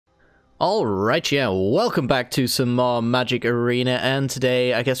Alright, yeah, welcome back to some more Magic Arena, and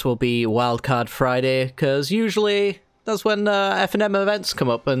today I guess will be Wildcard Friday, because usually that's when F&M events come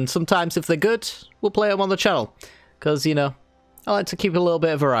up, and sometimes if they're good, we'll play them on the channel, because, you know, I like to keep a little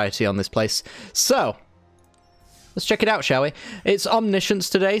bit of variety on this place. So, let's check it out, shall we? It's Omniscience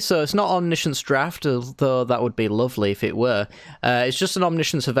today, so it's not Omniscience Draft, although that would be lovely if it were. It's just an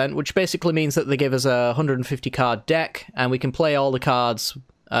Omniscience event, which basically means that they give us a 150 card deck, and we can play all the cards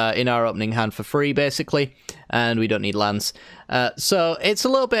in our opening hand for free, basically, and we don't need lands. So it's a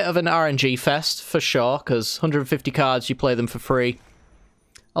little bit of an RNG fest, for sure, because 150 cards, you play them for free.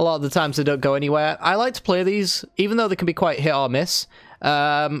 A lot of the times they don't go anywhere. I like to play these, even though they can be quite hit or miss.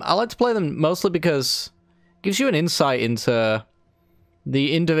 I like to play them mostly because it gives you an insight into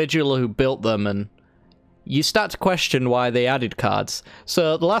the individual who built them, and you start to question why they added cards.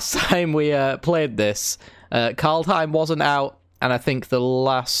 So the last time we played this, Kaldheim wasn't out, and I think the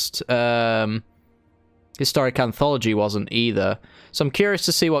last Historic Anthology wasn't either. So I'm curious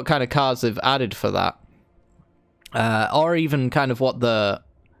to see what kind of cards they've added for that. Or even kind of what the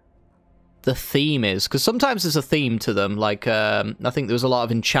theme is. Because sometimes there's a theme to them. Like, I think there was a lot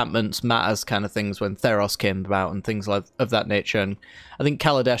of enchantments, matters kind of things when Theros came about and things like of that nature. And I think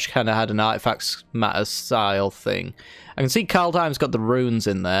Kaladesh kind of had an artifacts matters style thing. I can see Kaldheim's got the runes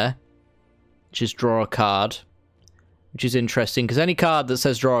in there, which is draw a card. Which is interesting, because any card that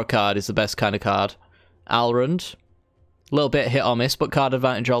says draw a card is the best kind of card. Alrund. A little bit hit or miss, but card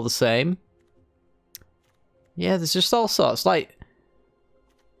advantage all the same. Yeah, there's just all sorts. Like,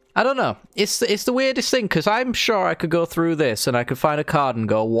 I don't know. It's the weirdest thing, because I'm sure I could go through this and I could find a card and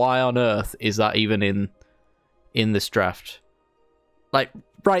go, why on earth is that even in this draft? Like,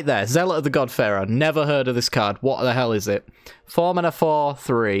 right there. Zealot of the God-Pharaoh. Never heard of this card. What the hell is it? 4 mana,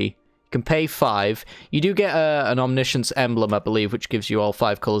 4/3. Can pay 5. You do get an Omniscience emblem, I believe, which gives you all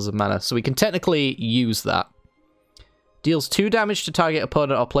 5 colours of mana, so we can technically use that. Deals 2 damage to target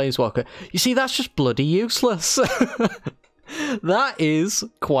opponent or planeswalker. You see, that's just bloody useless. That is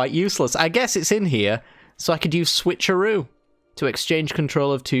quite useless. I guess it's in here, so I could use Switcheroo to exchange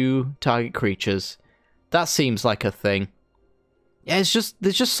control of 2 target creatures. That seems like a thing. Yeah,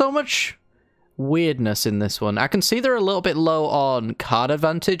 there's just so much weirdness in this one. I can see they're a little bit low on card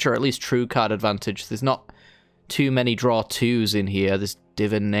advantage, or at least true card advantage. There's not too many draw 2s in here. There's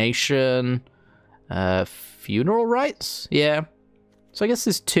Divination, Funeral Rites, yeah. So I guess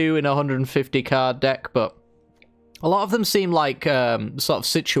there's 2 in a 150 card deck, but a lot of them seem like sort of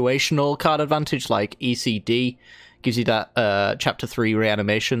situational card advantage, like ECD gives you that Chapter 3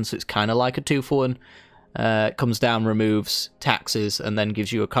 reanimation, so it's kind of like a 2-for-1. Comes down, removes, taxes, and then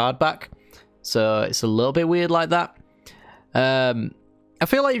gives you a card back. So it's a little bit weird like that. I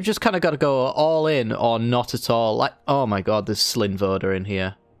feel like you've just kind of got to go all in or not at all. Like, oh my god, there's Slinvoda in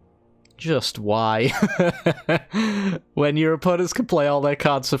here. Just why? When your opponents can play all their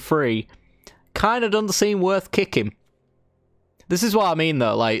cards for free, kind of doesn't seem worth kicking. This is what I mean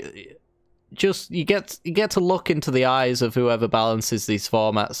though, like, just you get to look into the eyes of whoever balances these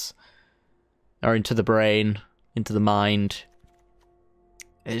formats, or into the brain, into the mind.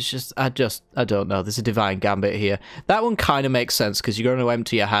 It's just, I don't know. There's a Divine Gambit here. That one kind of makes sense, because you're going to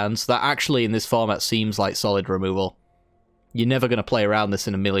empty your hands. That actually, in this format, seems like solid removal. You're never going to play around this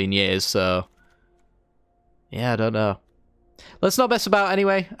in a million years, so yeah, I don't know. Let's not mess about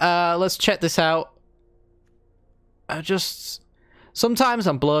anyway. Let's check this out. Sometimes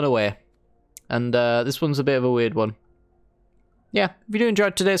I'm blown away. And this one's a bit of a weird one. Yeah, if you do enjoy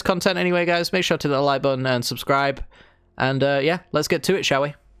today's content anyway, guys, make sure to hit the like button and subscribe. And yeah, let's get to it, shall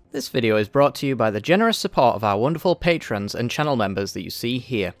we? This video is brought to you by the generous support of our wonderful patrons and channel members that you see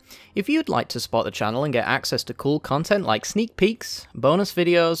here. If you'd like to support the channel and get access to cool content like sneak peeks, bonus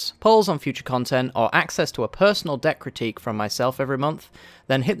videos, polls on future content, or access to a personal deck critique from myself every month,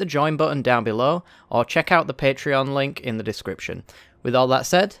 then hit the join button down below, or check out the Patreon link in the description. With all that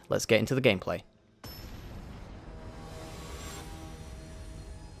said, let's get into the gameplay.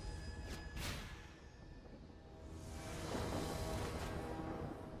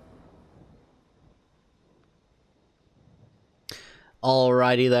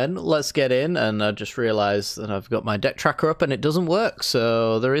 Alrighty then, let's get in, and I just realised that I've got my deck tracker up and it doesn't work,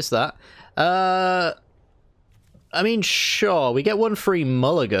 so there is that. I mean, sure, we get 1 free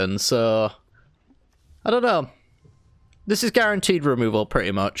mulligan, so I don't know. This is guaranteed removal,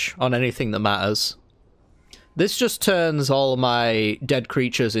 pretty much, on anything that matters. This just turns all of my dead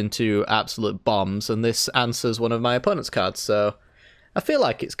creatures into absolute bombs, and this answers one of my opponent's cards, so I feel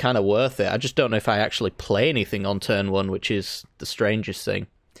like it's kind of worth it. I just don't know if I actually play anything on turn 1, which is the strangest thing.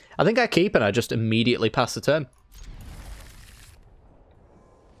 I think I keep and I just immediately pass the turn.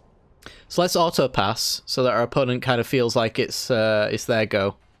 So let's auto pass so that our opponent kind of feels like it's their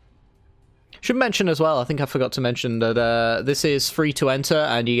go. Should mention as well, I think I forgot to mention that this is free to enter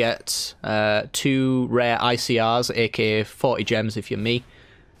and you get 2 rare ICRs, aka 40 gems if you're me.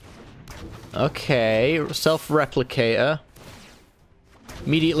 Okay, self-replicator.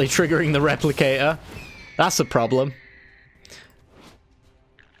 Immediately triggering the replicator. That's a problem.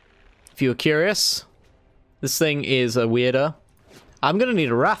 If you were curious, this thing is a weirdo. I'm gonna need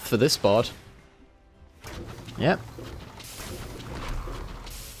a Wrath for this board. Yep.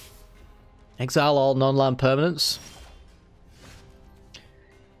 Exile all non-land permanents.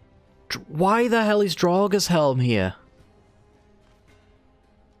 Why the hell is Draugr's Helm here?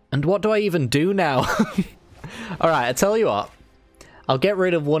 And what do I even do now? Alright, I tell you what. I'll get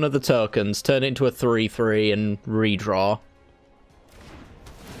rid of one of the tokens, turn it into a 3/3 and redraw.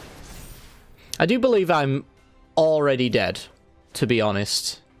 I do believe I'm already dead, to be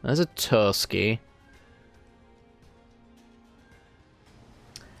honest. There's a Toski.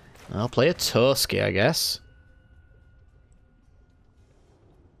 I'll play a Toski, I guess.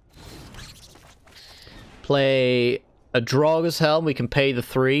 Play a Draugr's Helm. We can pay the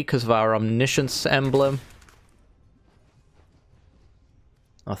 3 because of our Omniscience emblem.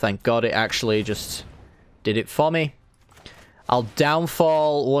 Oh, thank God it actually just did it for me. I'll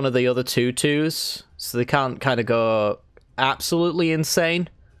downfall one of the other 2/2s so they can't kind of go absolutely insane.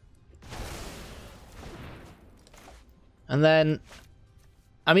 And then,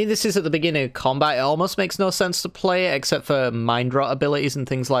 I mean, this is at the beginning of combat. It almost makes no sense to play it, except for mind rot abilities and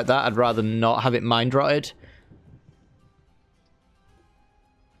things like that. I'd rather not have it mind rotted.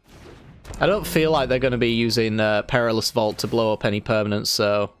 I don't feel like they're going to be using Perilous Vault to blow up any permanents,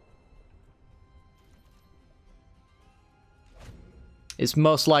 so... It's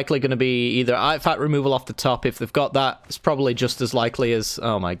most likely going to be either artifact removal off the top. If they've got that, it's probably just as likely as...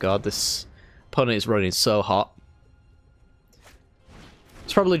 Oh my god, this opponent is running so hot.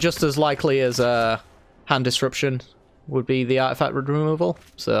 It's probably just as likely as Hand Disruption would be the artifact removal.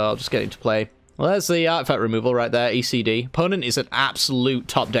 So I'll just get it to play. Well, there's the artifact removal right there, ECD. Opponent is an absolute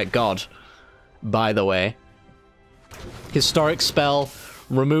top deck god, by the way. Historic Spell,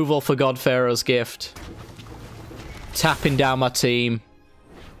 removal for God Pharaoh's Gift. Tapping down my team.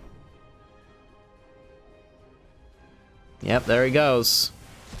 Yep, there he goes.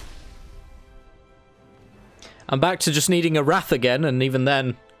 I'm back to just needing a Wrath again, and even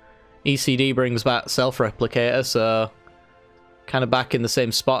then, ECD brings back Self-Replicator, so kind of back in the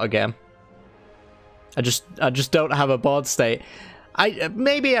same spot again. I just don't have a board state.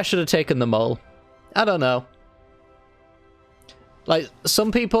 Maybe I should have taken the Mole. I don't know. Like,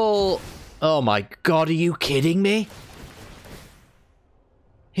 some people... Oh my god, are you kidding me?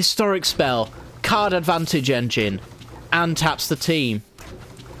 Historic Spell, Card Advantage Engine, and taps the team.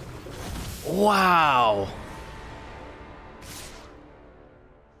 Wow.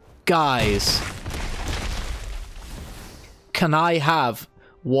 Guys. Can I have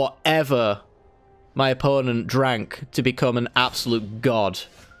whatever my opponent drank to become an absolute god?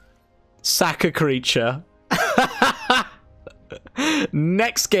 Sack a creature.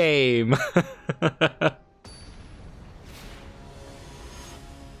 Next game.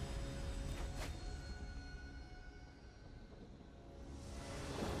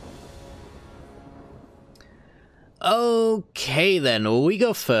 Okay then, well, we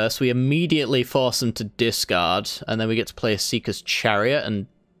go first. We immediately force them to discard, and then we get to play a Seeker's Chariot and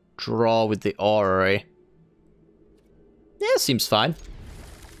draw with the Orrery. Yeah, seems fine.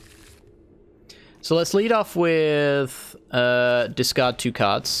 So let's lead off with discard 2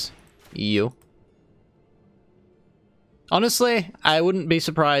 cards. You. Honestly, I wouldn't be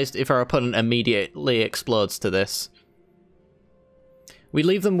surprised if our opponent immediately explodes to this. We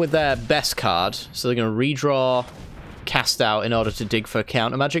leave them with their best card, so they're going to redraw, cast out in order to dig for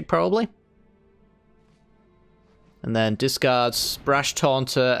counter magic, probably. And then discard Brash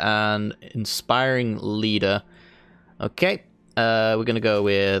Taunter and Inspiring Leader. Okay, we're going to go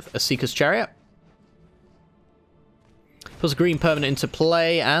with a Seeker's Chariot. Puts a green permanent into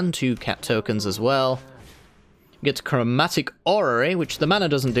play, and 2 cat tokens as well. We get to Chromatic Orrery, which the mana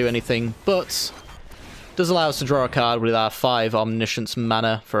doesn't do anything, but does allow us to draw a card with our 5 Omniscience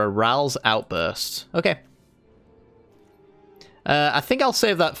mana for a Ral's Outburst. Okay. I think I'll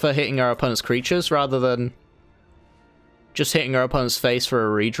save that for hitting our opponent's creatures, rather than just hitting our opponent's face for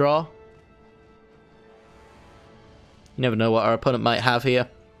a redraw. You never know what our opponent might have here.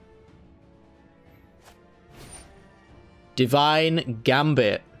 Divine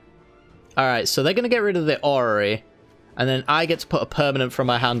Gambit. Alright, so they're going to get rid of the Orrery, and then I get to put a permanent from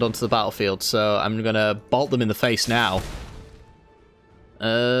my hand onto the battlefield, so I'm going to bolt them in the face now.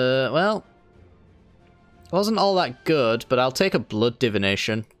 Well, Wasn't all that good, but I'll take a Blood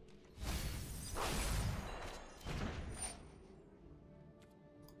Divination.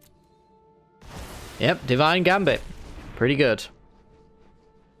 Yep, Divine Gambit. Pretty good.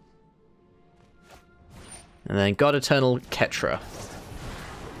 And then God Eternal Ketra.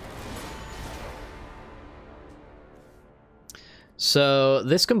 So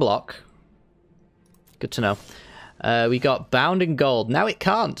this can block. Good to know. We got Bounding Gold. Now it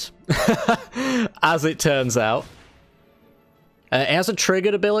can't. As it turns out. It has a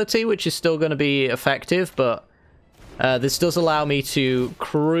triggered ability, which is still going to be effective, but this does allow me to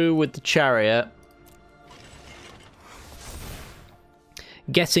crew with the chariot.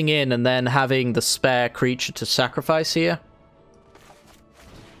 Getting in and then having the spare creature to sacrifice here.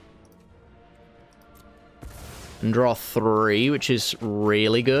 And draw 3, which is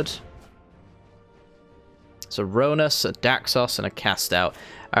really good. So Ronus, a Daxos, and a Cast Out.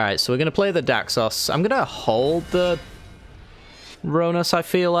 Alright, so we're going to play the Daxos. I'm going to hold the Ronus, I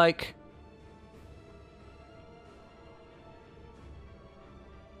feel like.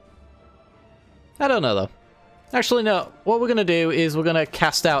 I don't know, though. Actually, no. What we're going to do is we're going to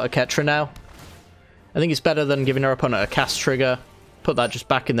cast out a Ketra now. I think it's better than giving our opponent a cast trigger. Put that just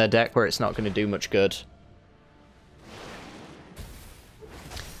back in their deck where it's not going to do much good.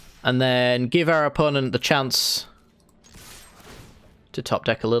 And then give our opponent the chance to top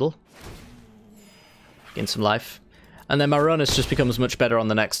deck a little. Gain some life. And then Maronus just becomes much better on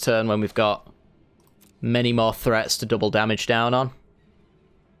the next turn when we've got many more threats to double damage down on.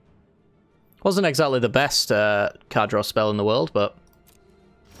 Wasn't exactly the best card draw spell in the world, but...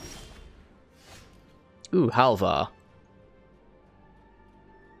 Ooh, Halvar.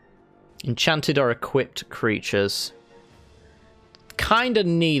 Enchanted or equipped creatures. Kinda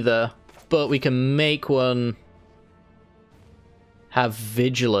neither, but we can make one have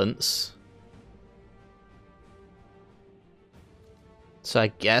vigilance. So I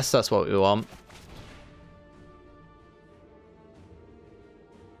guess that's what we want.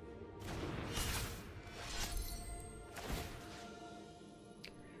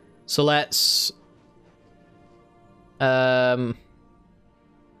 So let's put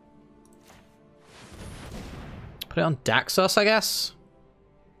it on Daxos, I guess.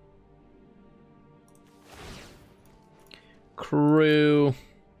 Crew.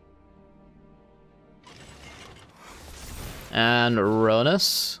 And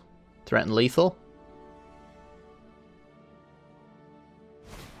Ronus. Threaten lethal.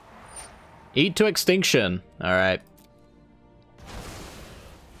 Eat to extinction. Alright.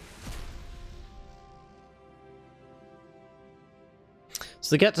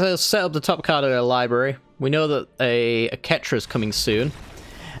 So they get to set up the top card of their library. We know that a Ketra is coming soon.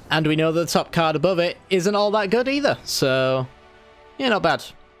 And we know that the top card above it isn't all that good either. So, yeah, not bad.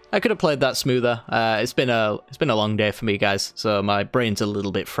 I could have played that smoother. It's been a long day for me, guys. So my brain's a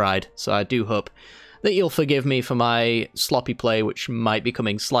little bit fried. So I do hope that you'll forgive me for my sloppy play, which might be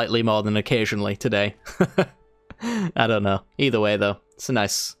coming slightly more than occasionally today. I don't know. Either way, though, it's a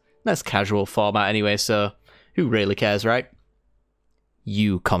nice casual format anyway. So who really cares, right?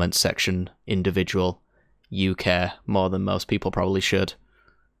 You, comment section individual. You care more than most people probably should.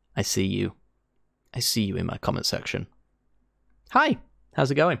 I see you. I see you in my comment section. Hi,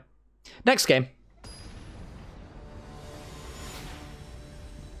 how's it going? Next game.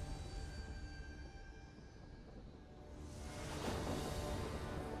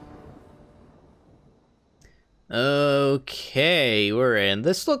 Okay, we're in.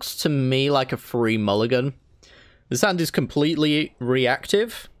 This looks to me like a free mulligan. This hand is completely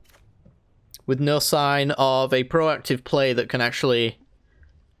reactive, with no sign of a proactive play that can actually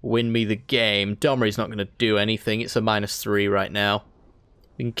win me the game. Domri's not going to do anything. It's a -3 right now.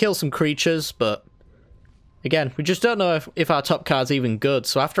 We can kill some creatures, but again, we just don't know if our top card's even good.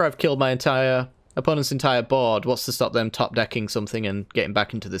 So after I've killed my opponent's entire board, what's to stop them top decking something and getting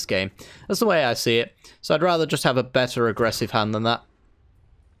back into this game? That's the way I see it. So I'd rather just have a better aggressive hand than that.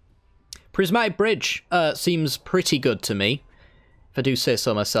 Prismatic Bridge seems pretty good to me, if I do say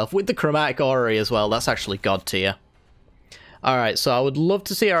so myself. With the Chromatic Orrery as well, that's actually god tier. Alright, so I would love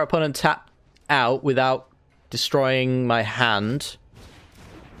to see our opponent tap out without destroying my hand.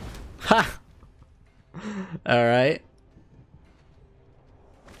 Ha! Alright.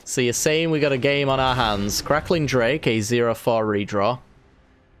 So you're saying we got a game on our hands. Crackling Drake, a 0/4 redraw.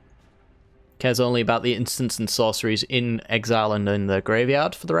 Cares only about the instants and sorceries in exile and in the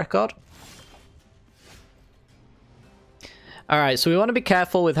graveyard, for the record. Alright, so we want to be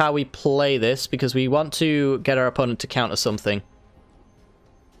careful with how we play this, because we want to get our opponent to counter something.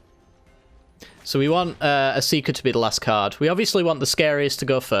 So we want a Seeker to be the last card. We obviously want the scariest to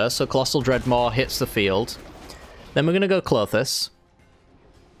go first, so Colossal Dreadmaw hits the field. Then we're going to go Clothis.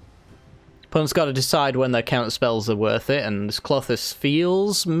 Opponent's got to decide when their counter spells are worth it, and this Clothis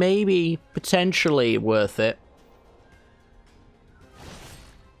feels maybe potentially worth it.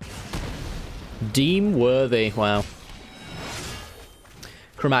 Deem worthy, wow.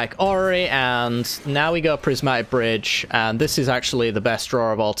 Chromatic Orrery, and now we go Prismatic Bridge, and this is actually the best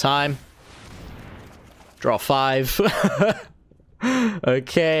draw of all time. Draw 5.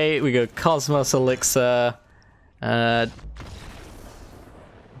 Okay, we go Cosmos Elixir. Bye.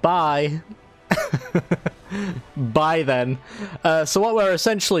 Bye then. So what we're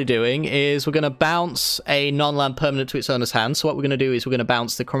essentially doing is we're going to bounce a non-land permanent to its owner's hand. So what we're going to do is we're going to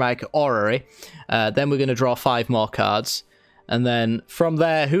bounce the Chromatic Orrery. Then we're going to draw 5 more cards. And then from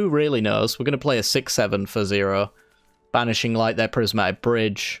there, who really knows? We're going to play a 6/7 for 0. Banishing Light their Prismatic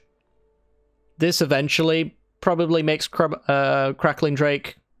Bridge. This eventually probably makes Crackling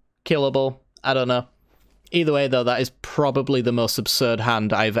Drake killable. I don't know. Either way, though, that is probably the most absurd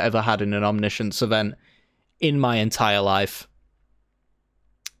hand I've ever had in an Omniscience event in my entire life.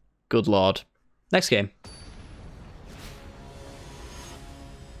 Good lord. Next game.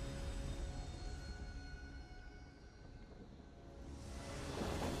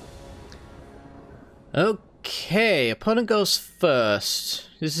 Okay, opponent goes first.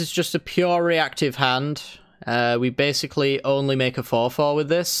 This is just a pure reactive hand. We basically only make a 4/4 with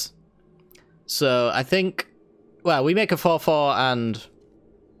this. So I think, well, we make a 4/4 and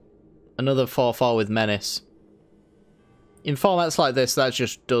another 4/4 with Menace. In formats like this, that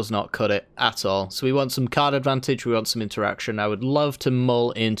just does not cut it at all. So we want some card advantage, we want some interaction. I would love to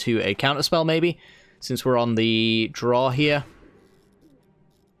mull into a counterspell maybe, since we're on the draw here.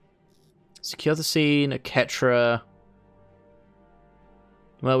 Secure the Scene, a Ketra.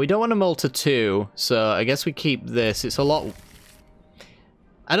 Well, we don't want to mull to 2, so I guess we keep this. It's a lot...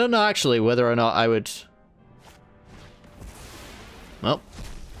 I don't know, actually, whether or not I would... Well.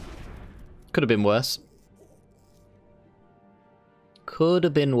 Could have been worse. Could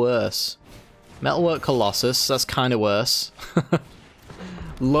have been worse. Metalwork Colossus, that's kind of worse.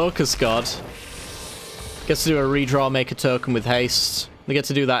 Locust God. Gets to do a redraw, make a token with haste. We get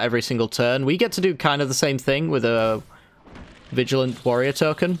to do that every single turn. We get to do kind of the same thing with a Vigilant Warrior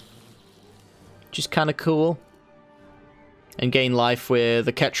token, which is kind of cool. And gain life with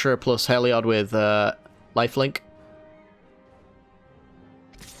the Ketra plus Heliod with lifelink.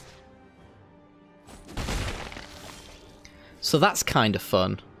 So that's kind of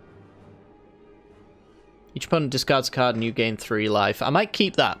fun. Each opponent discards a card and you gain 3 life. I might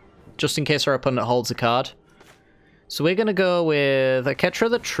keep that, just in case our opponent holds a card. So we're going to go with a Ketra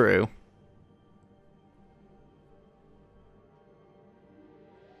the True.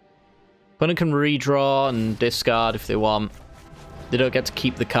 Opponent can redraw and discard if they want. They don't get to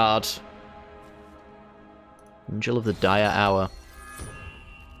keep the card. Angel of the Dire Hour.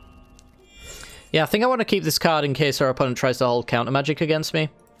 Yeah, I think I want to keep this card in case our opponent tries to hold counter magic against me.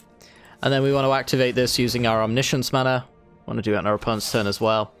 And then we want to activate this using our Omniscience mana. Want to do it on our opponent's turn as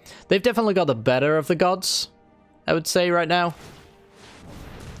well. They've definitely got the better of the gods, I would say right now.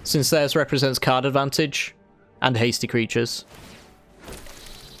 Since theirs represents card advantage and hasty creatures.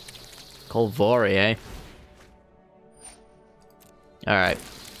 Kolvori, eh? Alright.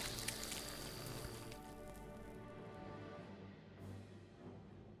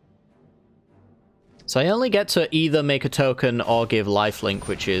 So I only get to either make a token or give lifelink,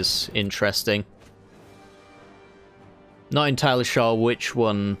 which is interesting. Not entirely sure which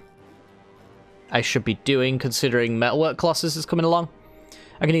one I should be doing, considering Metalwork Colossus is coming along.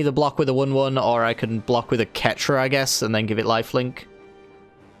 I can either block with a 1/1, or I can block with a Ketra, I guess, and then give it lifelink.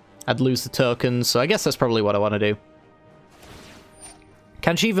 I'd lose the tokens, so I guess that's probably what I want to do.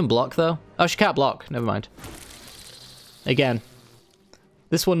 Can she even block, though? Oh, she can't block. Never mind. Again.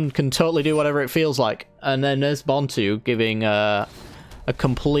 This one can totally do whatever it feels like. And then there's Monte giving a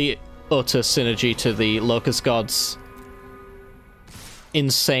complete, utter synergy to the Locust God's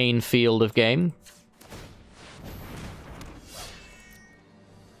insane field of game.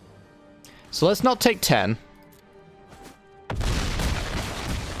 So let's not take 10.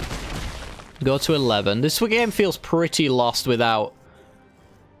 Go to 11. This game feels pretty lost without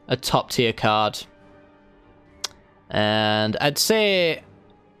a top tier card. And I'd say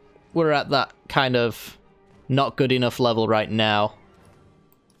we're at that kind of not good enough level right now.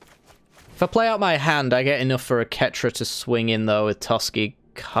 If I play out my hand, I get enough for a Ketra to swing in, though, with Toski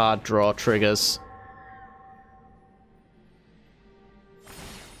card draw triggers.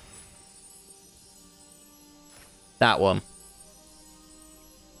 That one.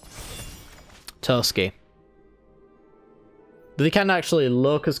 Toski. But they can actually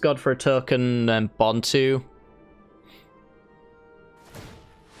Locust God for a token and Bontu.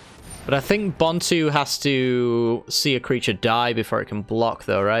 But I think Bontu has to see a creature die before it can block,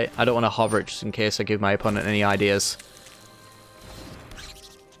 though, right? I don't want to hover it just in case I give my opponent any ideas.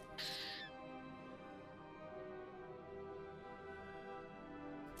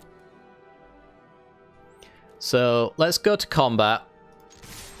 So, let's go to combat.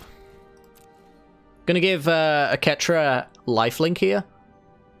 Gonna give a Ketra lifelink here.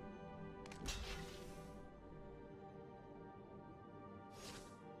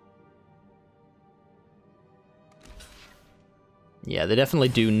 Yeah, they definitely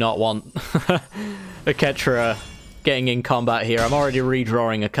do not want a Ketra getting in combat here. I'm already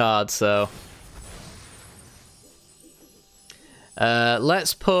redrawing a card, so...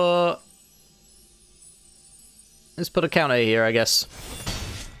 let's put a counter here, I guess.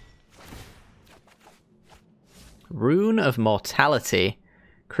 Rune of Mortality.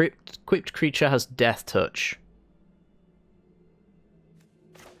 Equipped creature has Death Touch.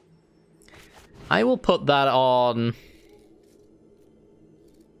 I will put that on...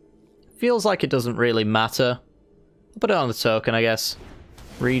 Feels like it doesn't really matter. I'll put it on the token, I guess.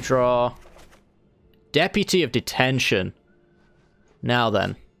 Redraw. Deputy of Detention. Now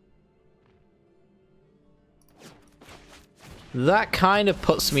then. That kind of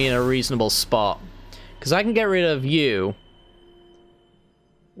puts me in a reasonable spot. Because I can get rid of you.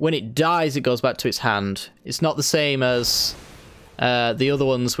 When it dies, it goes back to its hand. It's not the same as the other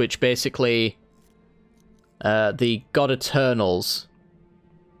ones, which basically... the God Eternals...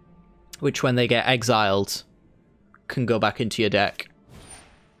 which when they get exiled, can go back into your deck.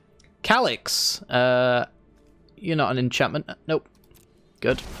 Calyx. You're not an enchantment. Nope.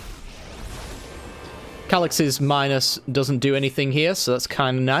 Good. Calyx's minus doesn't do anything here, so that's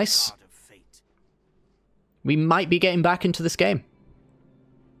kind of nice. We might be getting back into this game.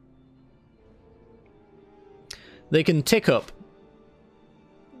 They can tick up.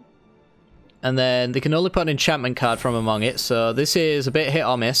 And then they can only put an enchantment card from among it, so this is a bit hit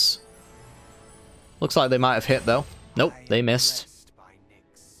or miss. Looks like they might have hit, though. Nope, they missed.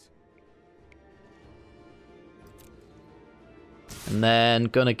 And then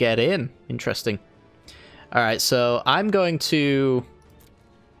gonna get in. Interesting. Alright, so I'm going to...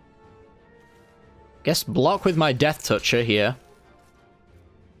 guess block with my Death Toucher here.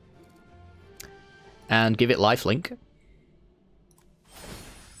 And give it lifelink.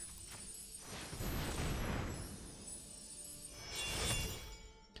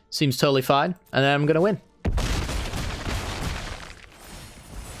 Seems totally fine. And then I'm gonna win.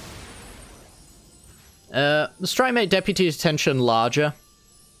 Let's try and make Deputy Detention larger.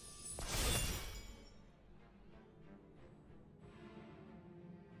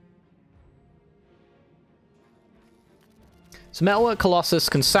 So Metalwork Colossus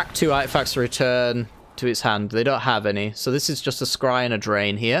can sack 2 artifacts to return to its hand. They don't have any. So this is just a scry and a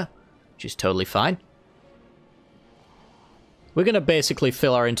drain here, which is totally fine. We're going to basically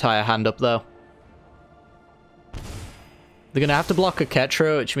fill our entire hand up, though. They're going to have to block a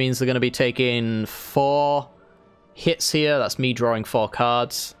Ketra, which means they're going to be taking 4 hits here. That's me drawing 4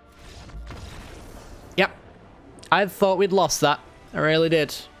 cards. Yep. I thought we'd lost that. I really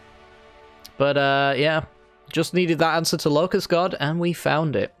did. But, yeah. Just needed that answer to Locust God, and we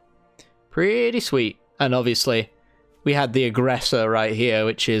found it. Pretty sweet. And obviously, we had the aggressor right here,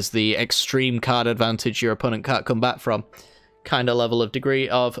 which is the extreme card advantage your opponent can't come back from. Kind of level of degree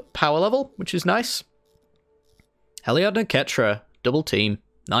of power level, which is nice. Heliod and Ketra, double team.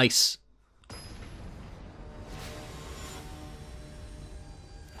 Nice.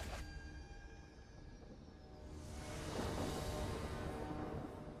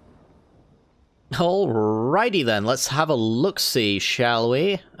 Alrighty then, let's have a look-see, shall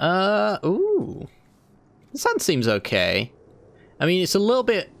we? Ooh. This hand seems okay. I mean, it's a little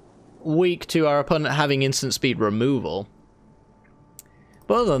bit weak to our opponent having instant speed removal.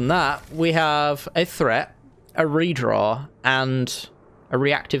 But other than that, we have a threat, a redraw, and a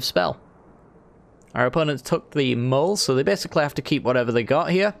reactive spell. Our opponents took the mull, so they basically have to keep whatever they got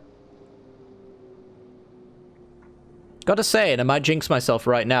here. Gotta say, and I might jinx myself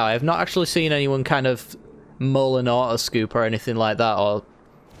right now, I have not actually seen anyone kind of mull an auto scoop or anything like that, or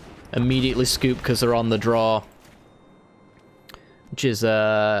immediately scoop because they're on the draw. Which is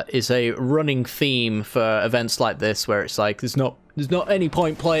a running theme for events like this, where it's like there's not any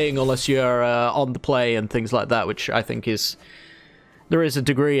point playing unless you're on the play and things like that, which I think is... there is a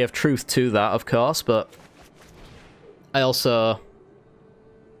degree of truth to that, of course, but I also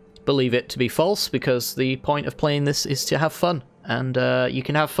believe it to be false, because the point of playing this is to have fun. And you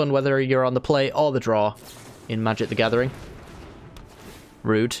can have fun whether you're on the play or the draw in Magic the Gathering.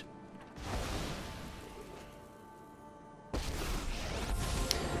 Rude.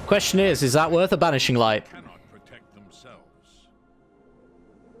 Question is that worth a Banishing Light?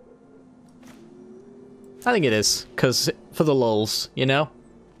 I think it is, because for the lulz, you know?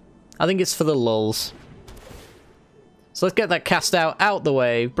 I think it's for the lulz. So let's get that cast out the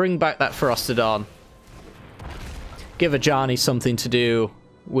way, bring back that Frostodon. Give Ajani something to do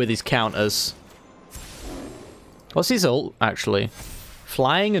with his counters. What's his ult, actually?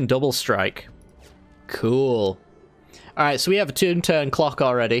 Flying and double strike. Cool. Alright, so we have a 2-turn clock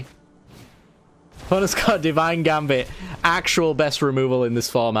already. Opponent's got Divine Gambit. Actual best removal in this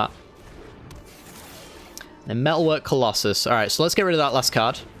format. And Metalwork Colossus. Alright, so let's get rid of that last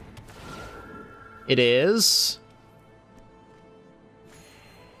card. It is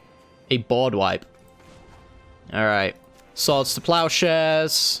a board wipe. Alright. Swords to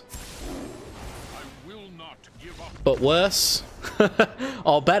Plowshares. But worse.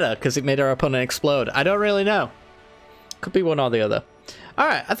 Or better, because it made our opponent explode. I don't really know. Could be one or the other.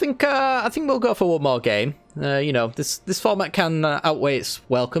 Alright, I think we'll go for one more game. You know, this format can outweigh its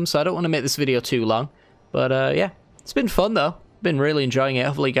welcome, so I don't want to make this video too long. But yeah, it's been fun though. Been really enjoying it.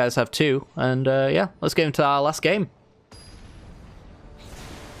 Hopefully you guys have too. And yeah, let's get into our last game.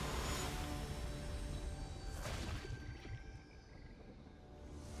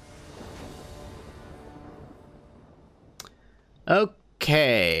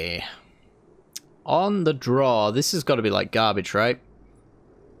 Okay. On the draw, this has got to be like garbage, right?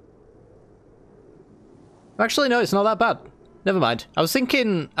 Actually, no, it's not that bad. Never mind. I was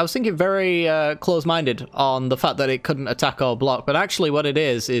thinking very close-minded on the fact that it couldn't attack or block, but actually what it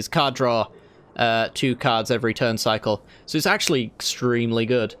is card draw 2 cards every turn cycle. So it's actually extremely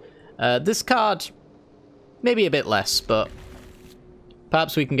good. This card, maybe a bit less, but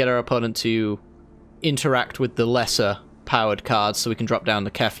perhaps we can get our opponent to interact with the lesser powered cards so we can drop down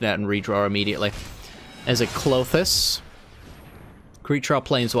the Kefnet and redraw immediately. There's a Clothis. Creature or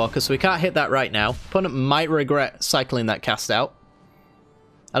Planeswalker, so we can't hit that right now. Opponent might regret cycling that cast out.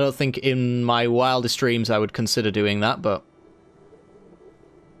 I don't think in my wildest dreams I would consider doing that, but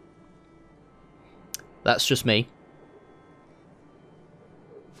that's just me.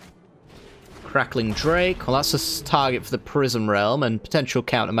 Crackling Drake. Well, that's a target for the Prism Realm and potential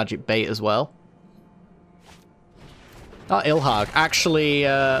counter magic bait as well. Oh, Ilhag. Actually,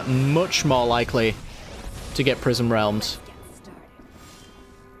 much more likely to get Prism Realms.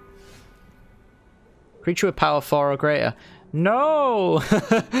 Creature with power 4 or greater. No!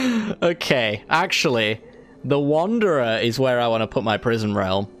 Okay, actually, the Wanderer is where I want to put my Prism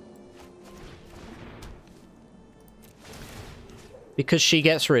Realm. Because she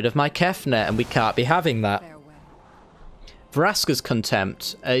gets rid of my Kefnet, and we can't be having that. Vraska's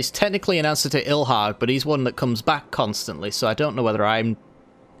Contempt is technically an answer to Ilhag, but he's one that comes back constantly, so I don't know whether I'm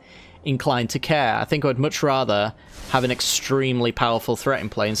inclined to care. I think I would much rather have an extremely powerful threat in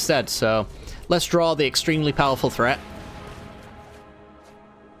play instead, so let's draw the extremely powerful threat.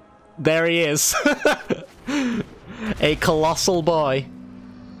 There he is. A colossal boy.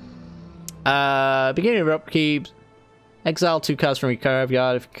 Beginning of upkeep. Exile 2 cards from your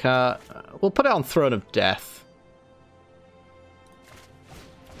graveyard. If you can't, we'll put it on Throne of Death.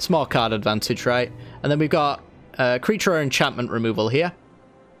 Small card advantage, right? And then we've got creature or enchantment removal here.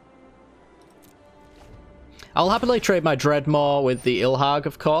 I'll happily trade my Dreadmaw with the Ilhag,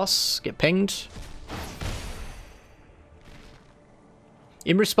 of course. Get pinged.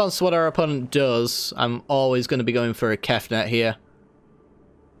 In response to what our opponent does, I'm always going to be going for a Kefnet here.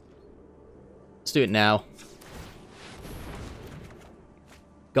 Let's do it now.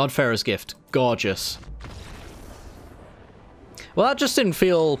 Godfarer's Gift. Gorgeous. Well, that just didn't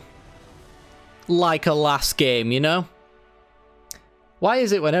feel like a last game, you know? Why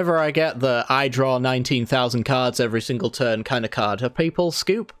is it whenever I get the I draw 19,000 cards every single turn kind of card, people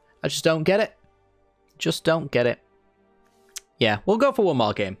scoop? I just don't get it. Just don't get it. Yeah, we'll go for one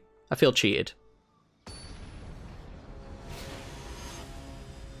more game. I feel cheated.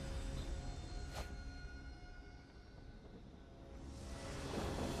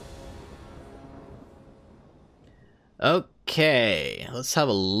 Okay, let's have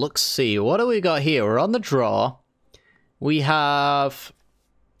a look-see. What do we got here? We're on the draw. We have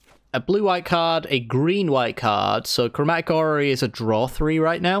a blue-white card, a green-white card. So Chromatic Orrery is a draw 3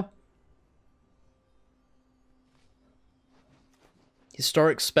 right now.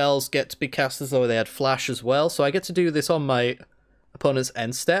 Historic spells get to be cast as though they had flash as well. So I get to do this on my opponent's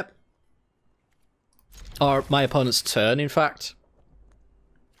end step. Or my opponent's turn, in fact.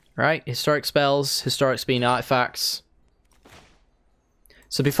 Right, historic spells, historic spin artifacts.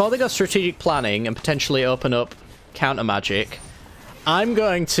 So before they go strategic planning and potentially open up counter magic, I'm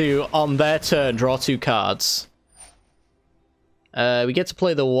going to, on their turn, draw 2 cards. We get to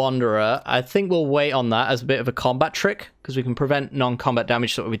play the Wanderer. I think we'll wait on that as a bit of a combat trick, because we can prevent non-combat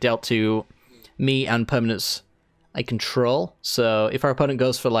damage that will be dealt to me and permanents I control. So if our opponent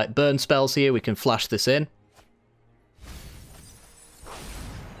goes for like burn spells here, we can flash this in.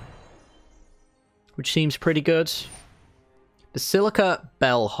 Which seems pretty good. Basilica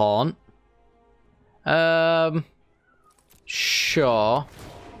Bellhorn. Sure.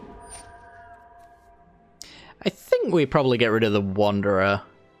 I think we probably get rid of the Wanderer,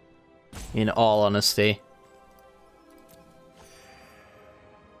 in all honesty.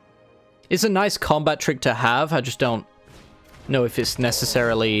 It's a nice combat trick to have, I just don't know if it's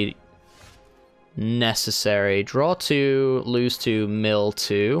necessarily necessary. Draw 2, lose 2, mill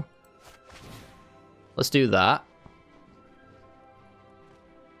 2. Let's do that.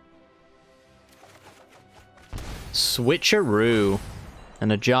 Switcheroo.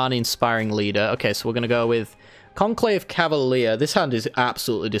 And a Ajani Inspiring Leader. Okay, so we're going to go with Conclave Cavalier. This hand is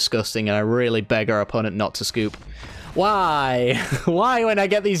absolutely disgusting, and I really beg our opponent not to scoop. Why? Why, when I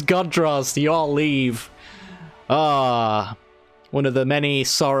get these god draws, do you all leave? Ah, one of the many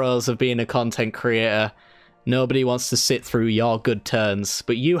sorrows of being a content creator. Nobody wants to sit through your good turns,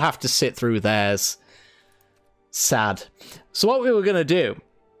 but you have to sit through theirs. Sad. So what we were going to do,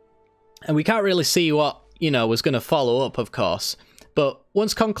 and we can't really see what, you know, was going to follow up, of course, but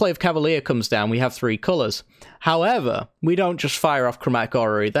once Conclave Cavalier comes down, we have 3 colours. However, we don't just fire off Chromatic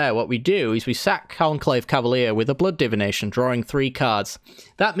Orrery there. What we do is we sack Conclave Cavalier with a Blood Divination, drawing 3 cards.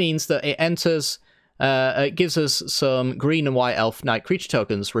 That means that it enters, it gives us some green and white elf knight creature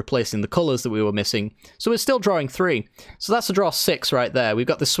tokens, replacing the colours that we were missing. So we're still drawing 3. So that's a draw 6 right there. We've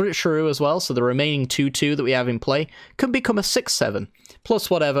got the Switcheroo as well, so the remaining 2/2 that we have in play can become a 6/7, plus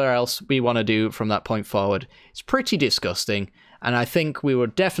whatever else we want to do from that point forward. It's pretty disgusting, and I think we were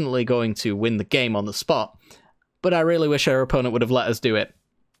definitely going to win the game on the spot, but I really wish our opponent would have let us do it.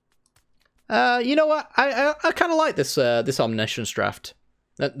 You know what? I kind of like this this Omniscience draft.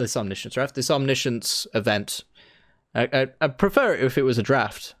 This Omniscience event. I prefer it if it was a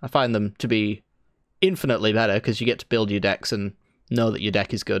draft. I find them to be infinitely better, because you get to build your decks and know that your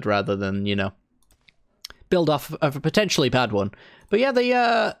deck is good, rather than, you know, build off of a potentially bad one. But yeah,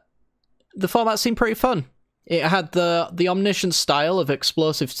 the format seemed pretty fun. It had the Omniscience style of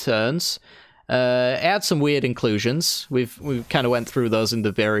explosive turns. It had some weird inclusions. We've kind of went through those in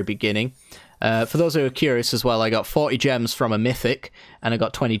the very beginning. For those who are curious as well, I got 40 gems from a mythic, and I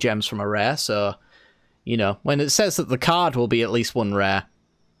got 20 gems from a rare, so, you know, when it says that the card will be at least 1 rare,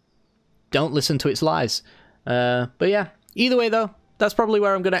 don't listen to its lies. But yeah, either way though, that's probably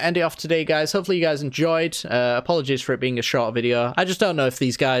where I'm going to end it off today, guys. Hopefully you guys enjoyed. Apologies for it being a short video. I just don't know if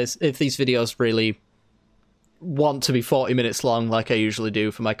these videos really want to be 40 minutes long like I usually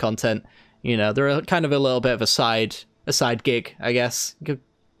do for my content. You know, they're kind of a little bit of a side gig, I guess. You could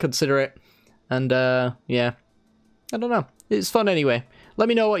consider it. And, yeah, I don't know. It's fun anyway. Let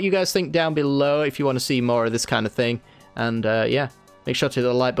me know what you guys think down below if you want to see more of this kind of thing. And, yeah, make sure to hit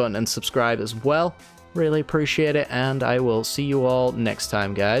the like button and subscribe as well. Really appreciate it, and I will see you all next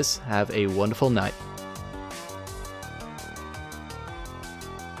time, guys. Have a wonderful night.